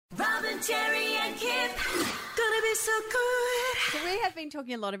and Jerry and Kip. Gonna be so good. So we have been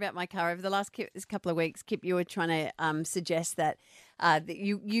talking a lot about my car over the last couple of weeks. Kip, you were trying to suggest that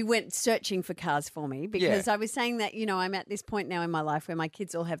you went searching for cars for me because I was saying that, I'm at this point now in my life where my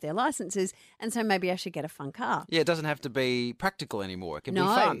kids all have their licenses, and so maybe I should get a fun car. Yeah, it doesn't have to be practical anymore. It can be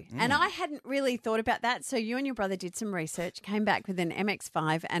fun. And I hadn't really thought about that. So you and your brother did some research, came back with an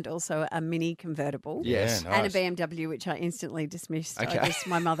MX-5 and also a mini convertible. Yes. And a BMW, which I instantly dismissed. Okay. I guess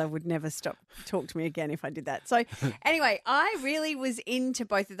my mother would never talk to me again if I did that. So anyway, I really was into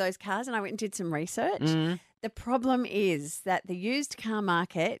both of those cars and I went and did some research. The problem is that the used car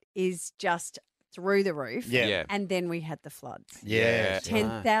market is just through the roof. Yeah. And then we had the floods. Yeah.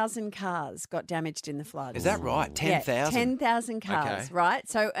 10,000 cars got damaged in the floods. Is that right? 10,000? Yeah, 10,000 cars, Okay. right?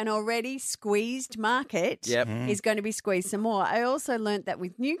 So an already squeezed market is going to be squeezed some more. I also learnt that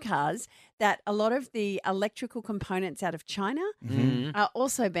with new cars that a lot of the electrical components out of China are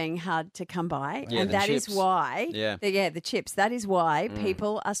also being hard to come by. Yeah, and the that is chips. why, Yeah. the chips, that is why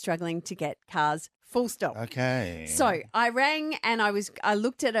people are struggling to get cars full stop. Okay. So I rang and I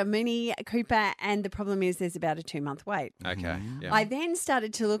looked at a Mini Cooper, and the problem is there's about a 2-month wait. Okay. Yeah. I then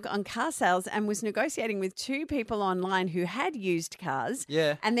started to look on car sales and was negotiating with 2 people online who had used cars.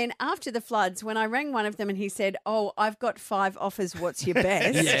 Yeah. And then after the floods, when I rang one of them and he said, "Oh, I've got 5 offers, what's your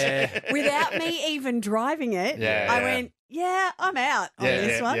best?" Without me even driving it, I went, "Yeah, I'm out on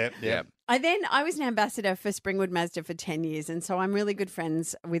this one." Yeah. I was an ambassador for Springwood Mazda for 10 years, and so I'm really good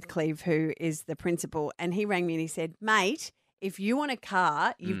friends with Cleve, who is the principal, and he rang me and he said, "Mate, if you want a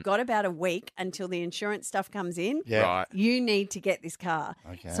car, you've got about a week until the insurance stuff comes in. Yeah. Right. You need to get this car."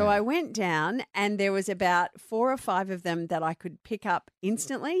 Okay. So I went down and there was about 4 or 5 of them that I could pick up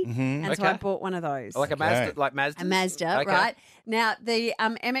instantly, and so I Okay. bought one of those. Like a Mazda? Like Mazda? A Mazda, Okay. right? Now, the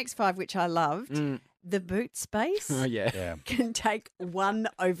MX-5, which I loved, the boot space Oh, yeah. Yeah. can take one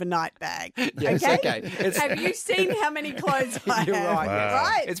overnight bag. Yes, okay. Have you seen how many clothes I You're have? right. yes.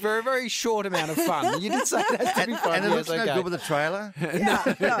 Right? It's a very, very short amount of fun. You did say it has to be fun. And it yes, looks no okay. good with a trailer.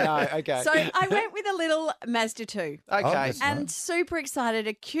 Yeah, no. No, okay. So I went with a little Mazda 2. Okay. that's And super excited,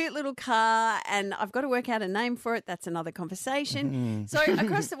 a cute little car, and I've got to work out a name for it. That's another conversation. So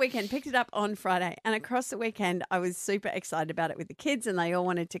across the weekend, picked it up on Friday, and across the weekend, I was super excited about it with the kids, and they all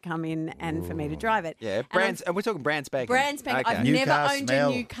wanted to come in and for me to drive it. Yeah, And brands. And we're talking brand spanking. Brand spanking. Okay. I've New never car owned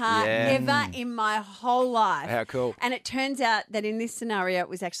smell. a new car Yeah. ever in my whole life. How cool. And it turns out that in this scenario, it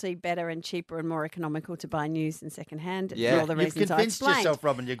was actually better and cheaper and more economical to buy news than secondhand Yeah. for all the You've reasons I convinced explained. yourself,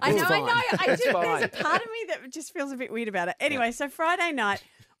 Robin. You're I good. know. fine. I It's do. There's fine. a part of me that just feels a bit weird about it. Anyway, so Friday night,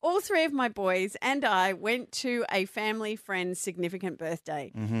 all 3 of my boys and I went to a family friend's significant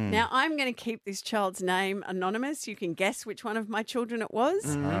birthday. Now, I'm going to keep this child's name anonymous. You can guess which one of my children it was,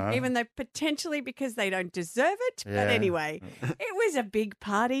 even though potentially because they don't deserve it. But Yeah. anyway, it was a big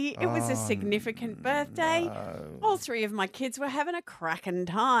party. It was a significant birthday. All 3 of my kids were having a cracking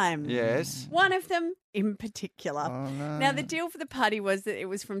time. Yes. One of them in particular. Now, the deal for the party was that it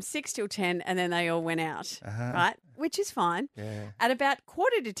was from 6 till 10 and then they all went out, right? Which is fine. At about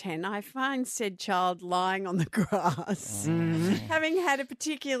 9:45, I find said child lying on the grass, having had a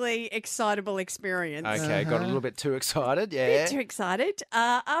particularly excitable experience. Okay, got a little bit too excited. Yeah. Bit too excited.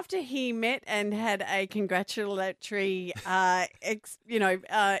 After he met and had a congratulatory,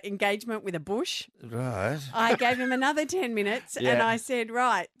 engagement with a bush, Right. I gave him another 10 minutes and Yeah. I said,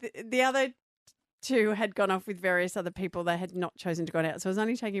 right, the other 2 had gone off with various other people. They had not chosen to go out. So I was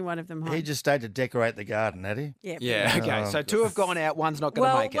only taking one of them home. He just stayed to decorate the garden, had he? Yeah. Yeah. Okay. So 2 have gone out. One's not going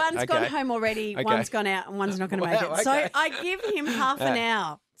to Well, make it. one's Okay. gone home already, Okay. one's gone out, and one's not going to make Wow, it. So okay. I give him half an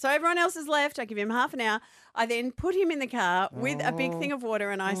hour. So everyone else has left. I give him half an hour. I then put him in the car with a big thing of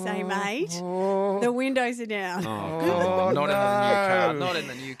water and I say, mate, the windows are down. Oh, not in the new car. Not in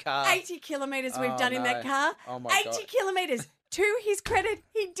the new car. 80 kilometres we've Oh, done in that no. car. Oh, my 80 God. kilometres. To his credit,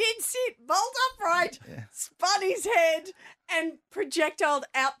 he did sit bolt upright, spun his head, and projectiled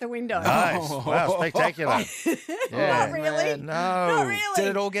out the window. Nice. Wow, spectacular. Not really. No. Not really. Did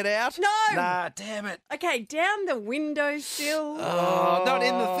it all get out? No. Nah, damn it. Okay, down the windowsill. Oh, not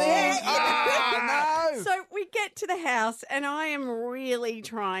in the thing. Yeah. Oh, no. So we get to the house, and I am really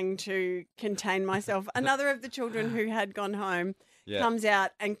trying to contain myself. Another of the children who had gone home comes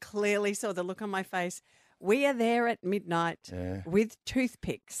out and clearly saw the look on my face. We are there at midnight with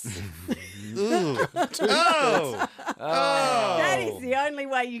toothpicks. Ooh. Oh. Oh. That is the only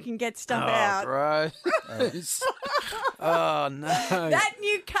way you can get stuff out. Gross. Oh, no. That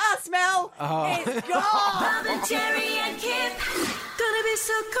new car smell is gone. Robin, Jerry and Kip. Gonna be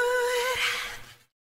so good.